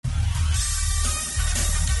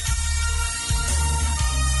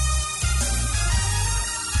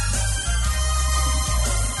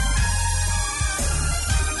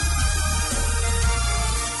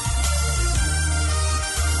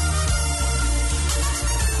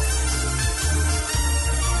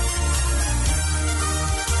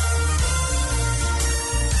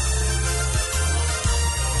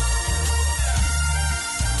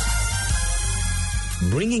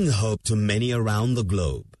bringing hope to many around the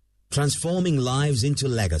globe, transforming lives into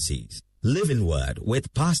legacies. Living Word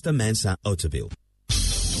with Pastor Mensa Otabil.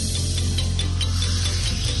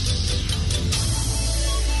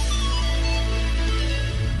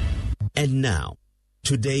 And now,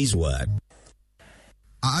 today's word.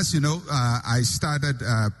 As you know, I started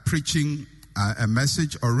preaching a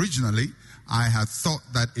message. Originally, I had thought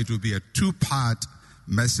that it would be a two-part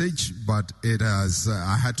message, but it has.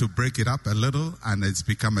 I had to break it up a little, and it's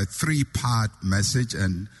become a three-part message,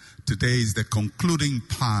 and today is the concluding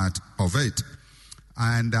part of it.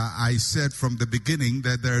 And I said from the beginning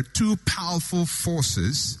that there are two powerful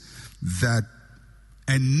forces that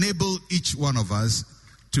enable each one of us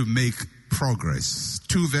to make progress.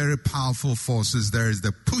 Two very powerful forces. There is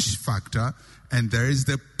the push factor and there is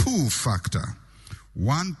the pull factor.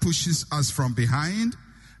 One pushes us from behind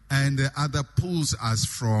and the other pulls us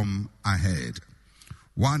from ahead.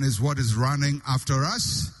 One is what is running after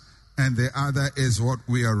us and the other is what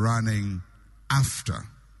we are running after.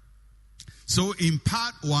 So in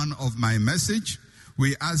part one of my message,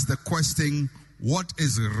 we asked the question, what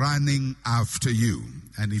is running after you?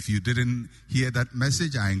 And if you didn't hear that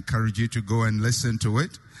message, I encourage you to go and listen to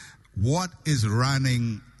it. What is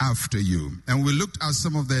running after you? And we looked at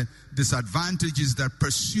some of the disadvantages that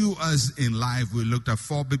pursue us in life. We looked at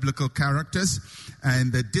 4 biblical characters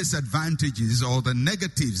and the disadvantages or the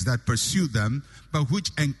negatives that pursue them, but which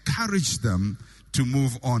encourage them to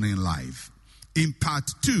move on in life. In part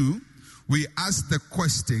 2, we asked the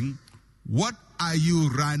question, what are you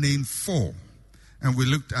running for? And we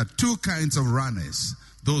looked at 2 kinds of runners.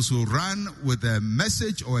 Those who run with a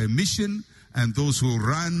message or a mission, and those who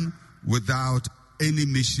run without any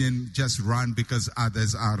mission, just run because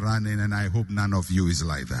others are running, and I hope none of you is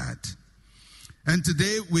like that. And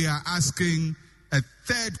today we are asking a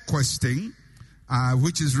third question,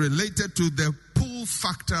 which is related to the pull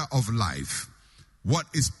factor of life. What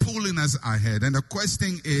is pulling us ahead? And the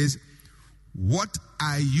question is, what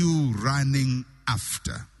are you running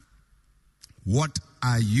after? What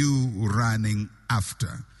are you running after?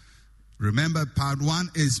 Remember, part 1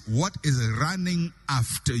 is what is running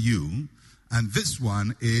after you, and this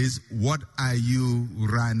one is what are you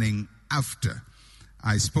running after?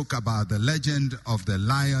 I spoke about the legend of the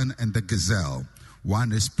lion and the gazelle.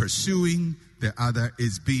 One is pursuing, the other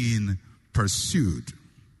is being pursued.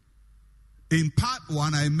 In part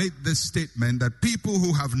 1, I made this statement that people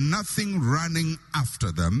who have nothing running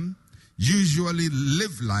after them usually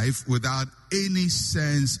live life without any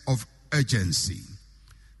sense of urgency.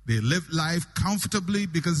 They live life comfortably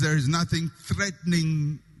because there is nothing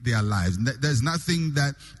threatening their lives. There's nothing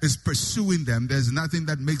that is pursuing them. There's nothing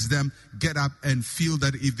that makes them get up and feel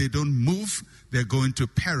that if they don't move, they're going to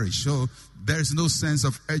perish. So there's no sense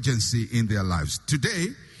of urgency in their lives. Today,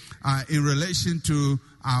 in relation to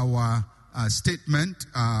our statement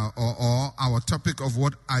or our topic of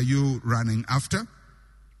what are you running after,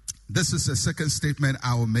 this is the second statement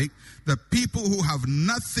I will make. The people who have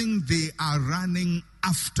nothing they are running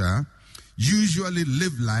after usually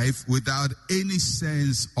live life without any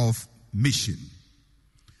sense of mission.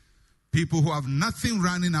 People who have nothing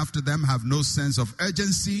running after them have no sense of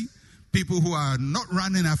urgency. People who are not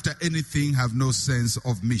running after anything have no sense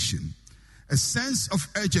of mission. A sense of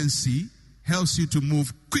urgency helps you to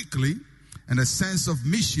move quickly, and a sense of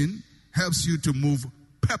mission helps you to move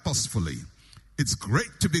purposefully. It's great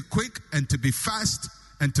to be quick and to be fast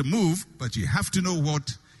and to move, but you have to know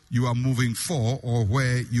what you are moving for or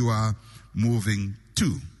where you are moving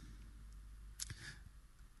to.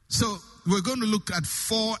 So we're going to look at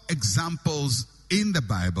 4 examples in the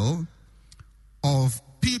Bible of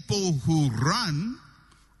people who run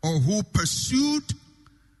or who pursued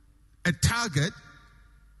a target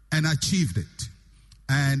and achieved it.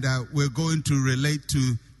 And we're going to relate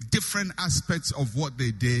to different aspects of what they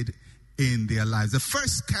did in their lives. The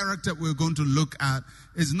first character we're going to look at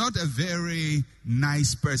is not a very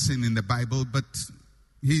nice person in the Bible, but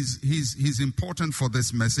he's important for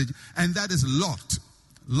this message, and that is Lot.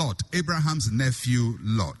 Lot, Abraham's nephew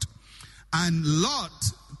Lot. And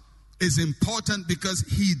Lot is important because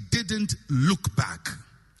he didn't look back.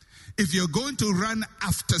 If you're going to run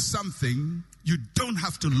after something, you don't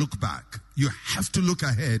have to look back. You have to look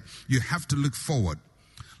ahead. You have to look forward.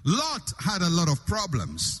 Lot had a lot of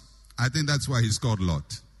problems. I think that's why he's called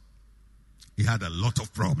Lot. He had a lot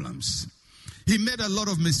of problems. He made a lot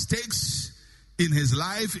of mistakes in his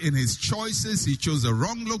life, in his choices. He chose the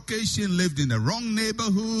wrong location, lived in the wrong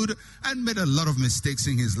neighborhood, and made a lot of mistakes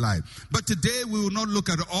in his life. But today we will not look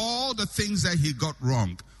at all the things that he got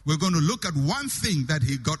wrong. We're going to look at one thing that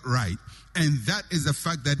he got right, and that is the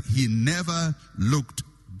fact that he never looked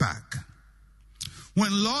back.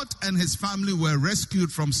 When Lot and his family were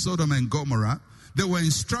rescued from Sodom and Gomorrah, they were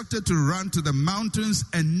instructed to run to the mountains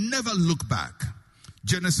and never look back.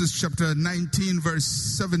 Genesis chapter 19 verse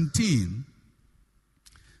 17.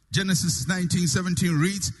 Genesis 19:17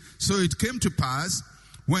 reads, "So it came to pass,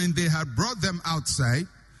 when they had brought them outside,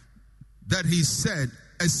 that he said,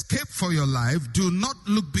 'Escape for your life. Do not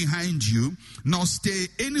look behind you, nor stay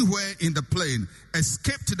anywhere in the plain.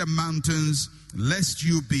 Escape to the mountains, lest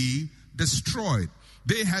you be destroyed.'"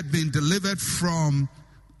 They had been delivered from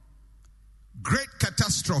great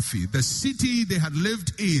catastrophe. The city they had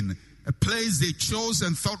lived in, a place they chose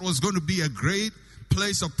and thought was going to be a great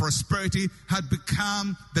place of prosperity, had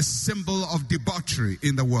become the symbol of debauchery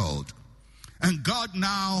in the world. And God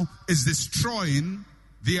now is destroying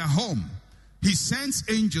their home. He sends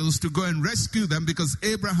angels to go and rescue them because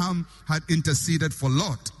Abraham had interceded for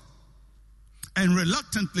Lot. And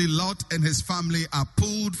reluctantly, Lot and his family are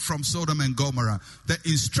pulled from Sodom and Gomorrah. The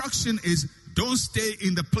instruction is, don't stay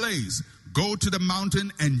in the place. Go to the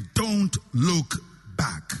mountain and don't look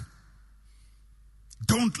back.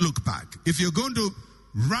 Don't look back. If you're going to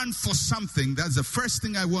run for something, that's the first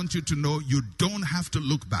thing I want you to know. You don't have to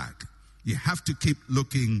look back. You have to keep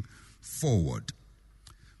looking forward.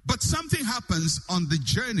 But something happens on the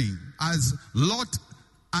journey as Lot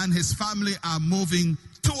and his family are moving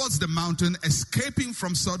towards the mountain, escaping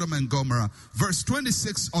from Sodom and Gomorrah. Verse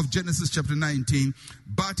 26 of Genesis chapter 19,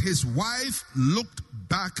 "But his wife looked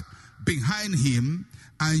back behind him,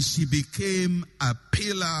 and she became a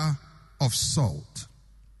pillar of salt."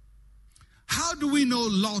 How do we know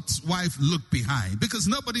Lot's wife looked behind? Because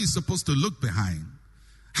nobody is supposed to look behind.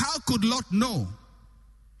 How could Lot know?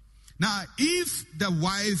 Now, if the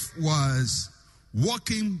wife was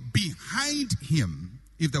walking behind him,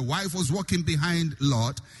 if the wife was walking behind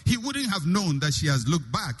Lot, he wouldn't have known that she has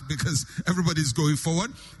looked back because everybody's going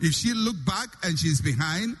forward. If she looked back and she's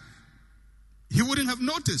behind, he wouldn't have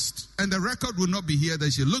noticed. And the record would not be here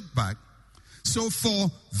that she looked back. So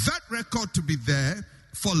for that record to be there,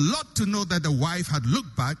 for Lot to know that the wife had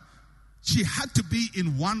looked back, she had to be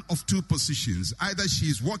in one of two positions. Either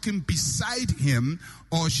she's walking beside him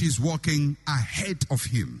or she's walking ahead of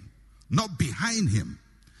him, not behind him.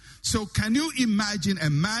 So can you imagine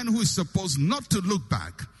a man who is supposed not to look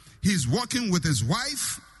back? He's walking with his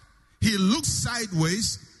wife. He looks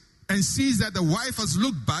sideways and sees that the wife has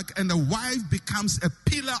looked back, and the wife becomes a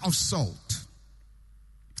pillar of salt.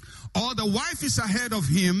 Or the wife is ahead of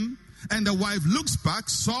him and the wife looks back,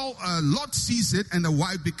 Lot sees it, and the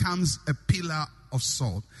wife becomes a pillar of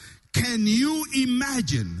salt. Can you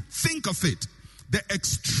imagine, think of it, the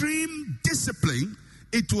extreme discipline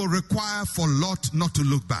it will require for Lot not to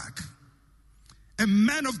look back? A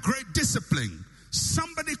man of great discipline,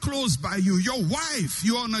 somebody close by you, your wife,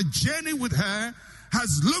 you're on a journey with her,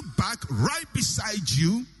 has looked back right beside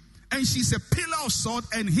you, and she's a pillar of salt,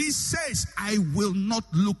 and he says, "I will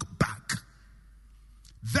not look back."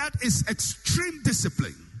 That is extreme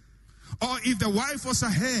discipline. Or if the wife was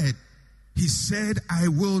ahead, he said, "I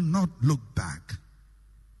will not look back."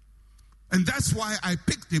 And that's why I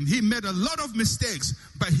picked him. He made a lot of mistakes,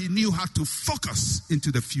 but he knew how to focus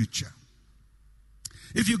into the future.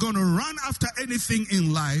 If you're going to run after anything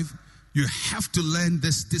in life, you have to learn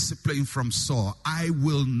this discipline from Saul. I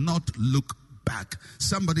will not look back.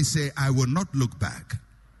 Somebody say, "I will not look back."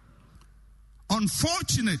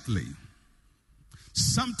 Unfortunately,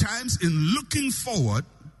 sometimes in looking forward,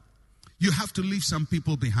 you have to leave some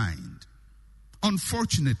people behind.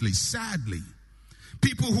 Unfortunately, sadly,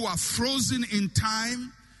 people who are frozen in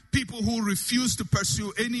time, people who refuse to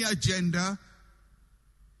pursue any agenda,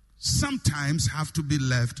 sometimes have to be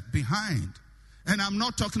left behind. And I'm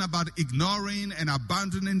not talking about ignoring and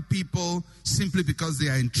abandoning people simply because they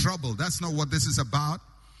are in trouble. That's not what this is about.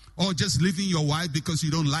 Or just leaving your wife because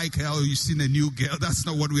you don't like her or you've seen a new girl. That's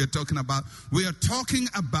not what we are talking about. We are talking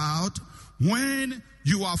about when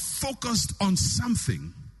you are focused on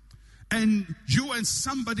something and you and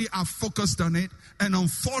somebody are focused on it, and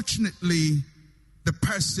unfortunately the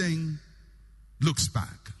person looks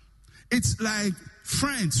back. It's like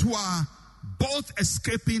friends who are both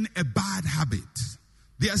escaping a bad habit.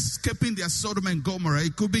 They are escaping their Sodom and Gomorrah.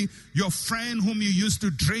 It could be your friend whom you used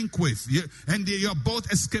to drink with, and you're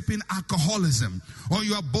both escaping alcoholism, or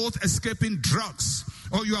you are both escaping drugs,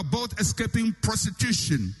 or you are both escaping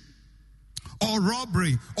prostitution, or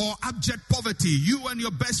robbery, or abject poverty. You and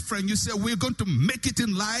your best friend, you say, "We're going to make it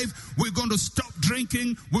in life. We're going to stop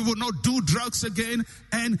drinking. We will not do drugs again."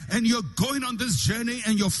 And you're going on this journey,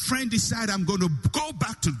 and your friend decides, "I'm going to go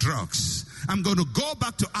back to drugs. I'm going to go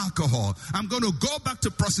back to alcohol. I'm going to go back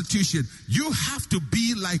to prostitution." You have to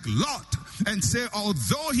be like Lot and say,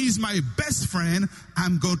 although he's my best friend,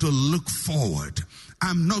 I'm going to look forward.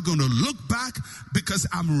 I'm not going to look back because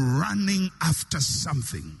I'm running after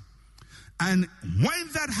something. And when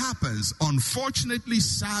that happens, unfortunately,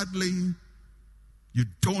 sadly, you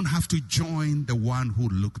don't have to join the one who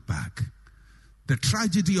looked back. The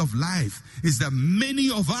tragedy of life is that many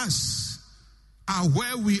of us are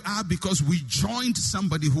where we are because we joined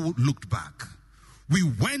somebody who looked back. We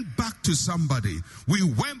went back to somebody. We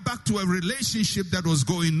went back to a relationship that was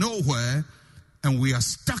going nowhere, and we are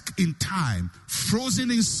stuck in time, frozen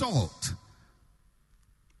in salt,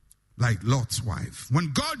 like Lot's wife.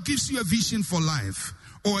 When God gives you a vision for life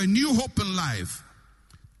or a new hope in life,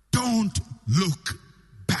 don't look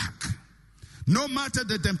back. No matter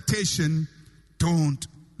the temptation, don't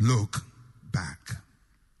look back.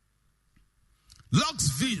 Lot's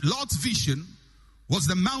vision was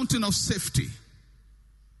the mountain of safety,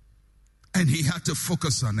 and he had to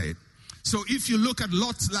focus on it. So if you look at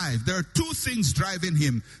Lot's life, there are two things driving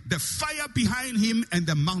him: the fire behind him and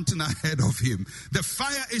the mountain ahead of him. The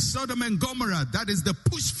fire is Sodom and Gomorrah. That is the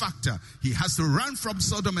push factor. He has to run from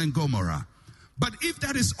Sodom and Gomorrah. But if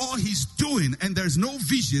that is all he's doing and there's no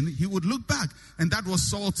vision, he would look back. And that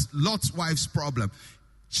was Lot's wife's problem.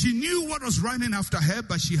 She knew what was running after her,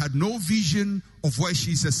 but she had no vision of where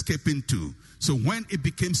she's escaping to. So when it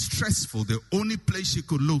became stressful, the only place she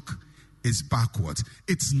could look is backwards.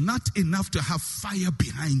 It's not enough to have fire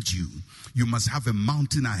behind you. You must have a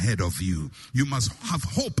mountain ahead of you. You must have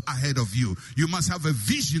hope ahead of you. You must have a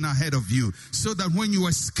vision ahead of you, so that when you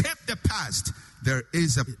escape the past, there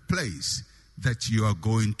is a place that you are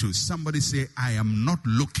going to. Somebody say, I am not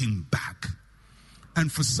looking back.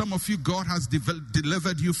 And for some of you, God has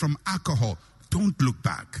delivered you from alcohol. Don't look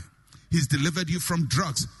back. He's delivered you from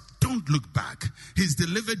drugs. Don't look back. He's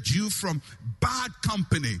delivered you from bad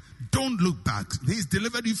company. Don't look back. He's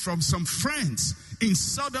delivered you from some friends in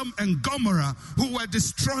Sodom and Gomorrah who were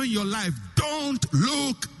destroying your life. Don't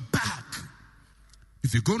look back.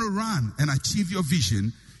 If you're going to run and achieve your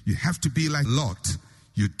vision, you have to be like Lot.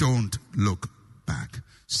 You don't look back.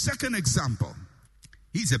 Second example.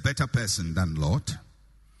 He's a better person than Lot.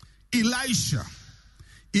 Elisha.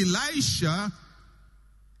 Elisha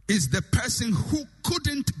is the person who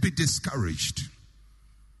couldn't be discouraged.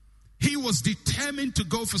 He was determined to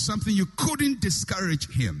go for something. You couldn't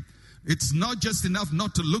discourage him. It's not just enough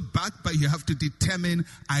not to look back, but you have to determine,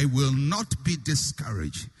 I will not be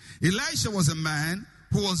discouraged. Elisha was a man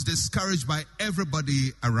who was discouraged by everybody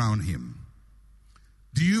around him.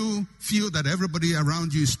 Do you feel that everybody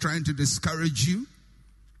around you is trying to discourage you?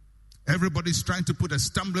 Everybody's trying to put a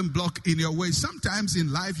stumbling block in your way. Sometimes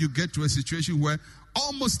in life you get to a situation where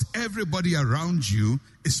almost everybody around you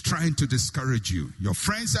is trying to discourage you. Your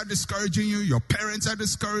friends are discouraging you. Your parents are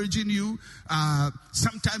discouraging you.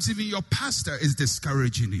 Sometimes even your pastor is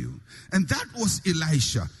discouraging you. And that was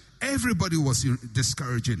Elisha. Everybody was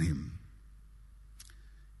discouraging him.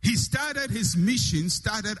 He started his mission,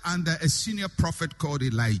 under a senior prophet called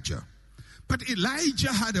Elijah. But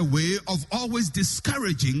Elijah had a way of always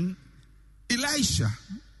discouraging Elisha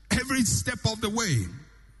every step of the way.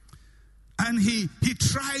 And he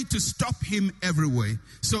tried to stop him every way.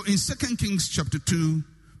 So in 2 Kings chapter 2,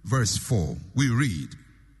 verse 4, we read,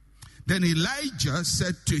 Then Elijah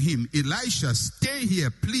said to him, Elisha, stay here,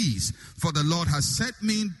 please, for the Lord has sent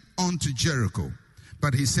me on to Jericho.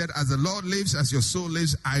 But he said, as the Lord lives, as your soul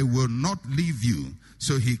lives, I will not leave you.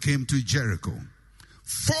 So he came to Jericho.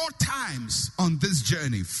 4 times on this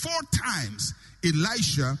journey, 4 times,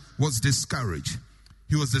 Elisha was discouraged.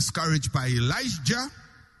 He was discouraged by Elijah,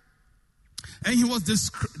 and he was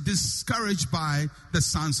discouraged by the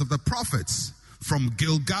sons of the prophets. From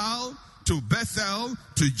Gilgal to Bethel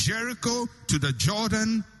to Jericho to the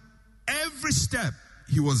Jordan, every step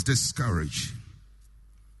he was discouraged.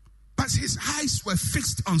 But his eyes were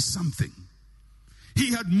fixed on something.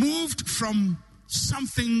 He had moved from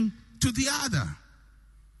something to the other.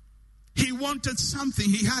 He wanted something.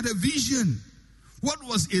 He had a vision. What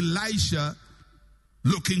was Elisha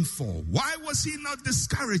looking for? Why was he not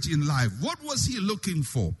discouraged in life? What was he looking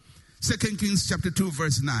for? 2 Kings chapter 2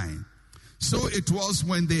 verse 9. So it was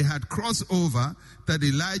when they had crossed over that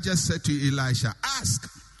Elijah said to Elisha, ask,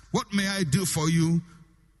 what may I do for you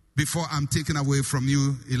before I'm taken away from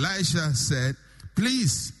you? Elisha said,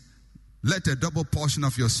 please let a double portion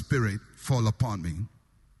of your spirit fall upon me.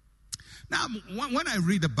 Now, when I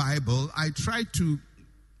read the Bible, I try to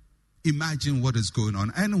imagine what is going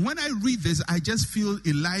on. And when I read this, I just feel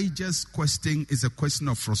Elijah's question is a question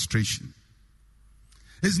of frustration.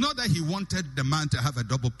 It's not that he wanted the man to have a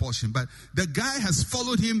double portion, but the guy has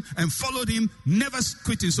followed him, never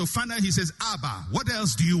quitting. So finally he says, Abba, what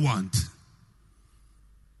else do you want?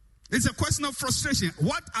 It's a question of frustration.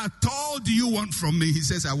 What at all do you want from me? He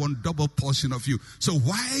says, I want double portion of you. So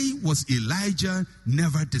why was Elijah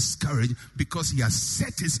never discouraged? Because he has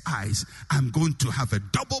set his eyes. I'm going to have a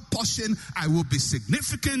double portion. I will be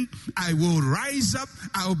significant. I will rise up.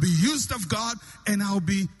 I will be used of God. And I'll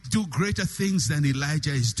do greater things than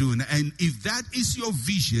Elijah is doing. And if that is your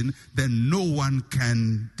vision, then no one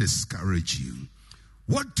can discourage you.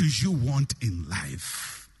 What do you want in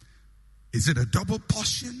life? Is it a double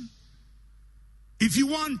portion? If you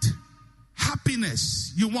want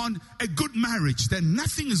happiness, you want a good marriage, then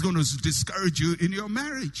nothing is going to discourage you in your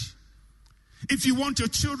marriage. If you want your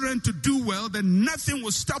children to do well, then nothing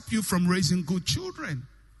will stop you from raising good children.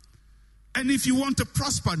 And if you want to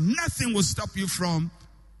prosper, nothing will stop you from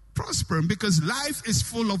prospering, because life is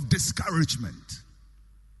full of discouragement.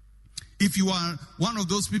 If you are one of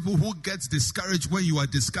those people who gets discouraged when you are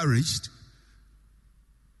discouraged,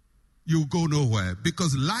 you go nowhere,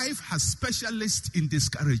 because life has specialists in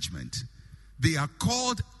discouragement. They are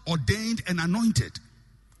called, ordained, and anointed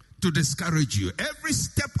to discourage you. Every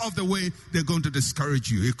step of the way, they're going to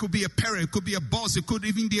discourage you. It could be a parent, it could be a boss, it could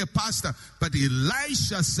even be a pastor. But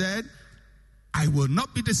Elisha said, I will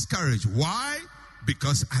not be discouraged. Why?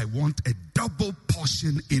 Because I want a double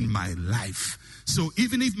portion in my life. So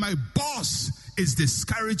even if my boss is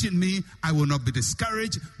discouraging me, I will not be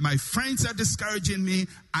discouraged. My friends are discouraging me,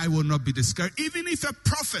 I will not be discouraged. Even if a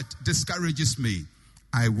prophet discourages me,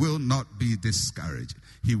 I will not be discouraged.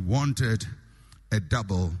 He wanted a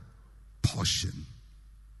double portion.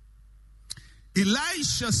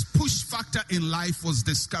 Elisha's push factor in life was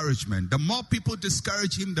discouragement. The more people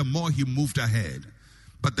discouraged him, the more he moved ahead.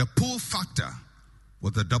 But the pull factor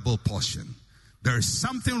was the double portion. There is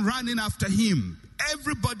something running after him.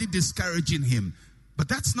 Everybody discouraging him. But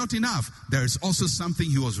that's not enough. There is also something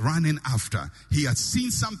he was running after. He had seen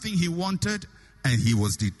something he wanted, and he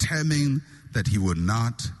was determined that he would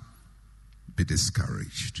not be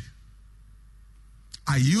discouraged.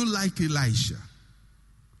 Are you like Elisha?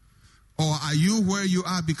 Or are you where you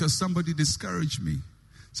are because somebody discouraged me?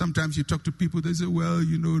 Sometimes you talk to people, they say, well,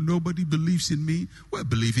 nobody believes in me. Well,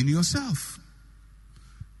 believe in yourself.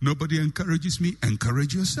 Nobody encourages me.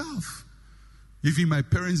 Encourage yourself. Even my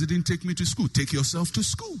parents didn't take me to school. Take yourself to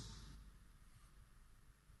school.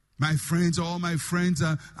 All my friends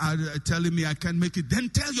are telling me I can't make it. Then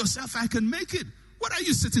tell yourself I can make it. What are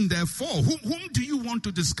you sitting there for? Whom do you want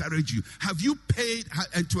to discourage you? Have you paid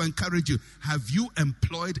to encourage you? Have you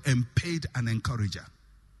employed and paid an encourager?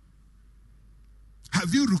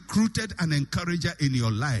 Have you recruited an encourager in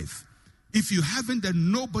your life? If you haven't,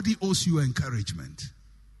 then nobody owes you encouragement.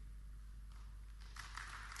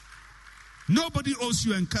 Nobody owes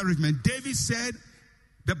you encouragement. David said,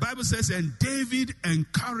 the Bible says, and David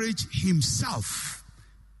encouraged himself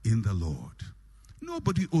in the Lord.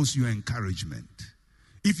 Nobody owes you encouragement.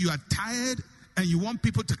 If you are tired and you want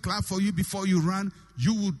people to clap for you before you run,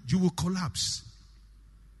 you will collapse.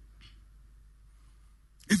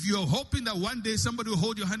 If you're hoping that one day somebody will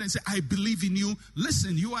hold your hand and say, I believe in you,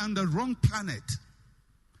 listen, you are on the wrong planet.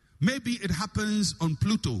 Maybe it happens on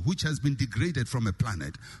Pluto, which has been degraded from a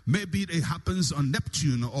planet. Maybe it happens on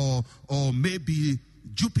Neptune or maybe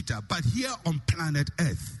Jupiter. But here on planet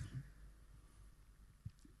Earth,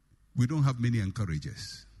 we don't have many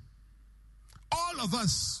encouragers. All of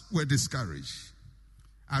us were discouraged.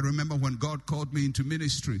 I remember when God called me into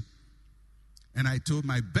ministry, and I told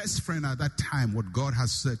my best friend at that time what God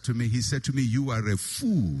has said to me. He said to me, you are a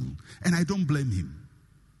fool. And I don't blame him.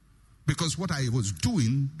 Because what I was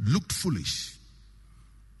doing looked foolish.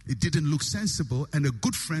 It didn't look sensible. And a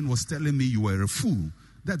good friend was telling me you were a fool.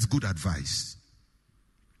 That's good advice.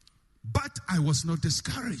 But I was not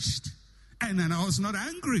discouraged. And I was not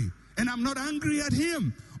angry. And I'm not angry at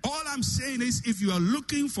him. All I'm saying is, if you are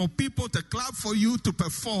looking for people to clap for you to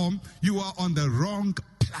perform, you are on the wrong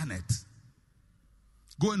planet.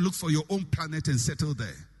 Go and look for your own planet and settle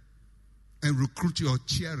there. And recruit your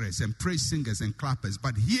cheerers and praise singers and clappers.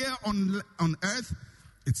 But here on earth,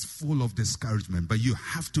 it's full of discouragement. But you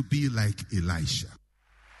have to be like Elisha.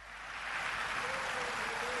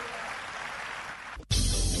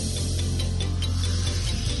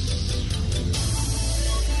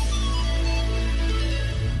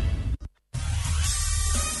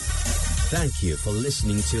 Thank you for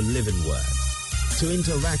listening to Living Word. To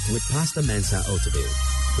interact with Pastor Mensa Otabil,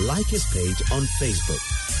 like his page on Facebook.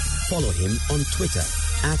 Follow him on Twitter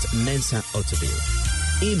 @Mensa Otabil.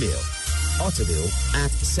 Email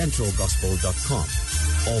otabil@centralgospel.com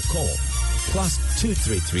or call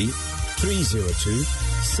 +233 302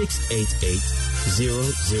 688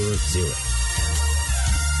 000.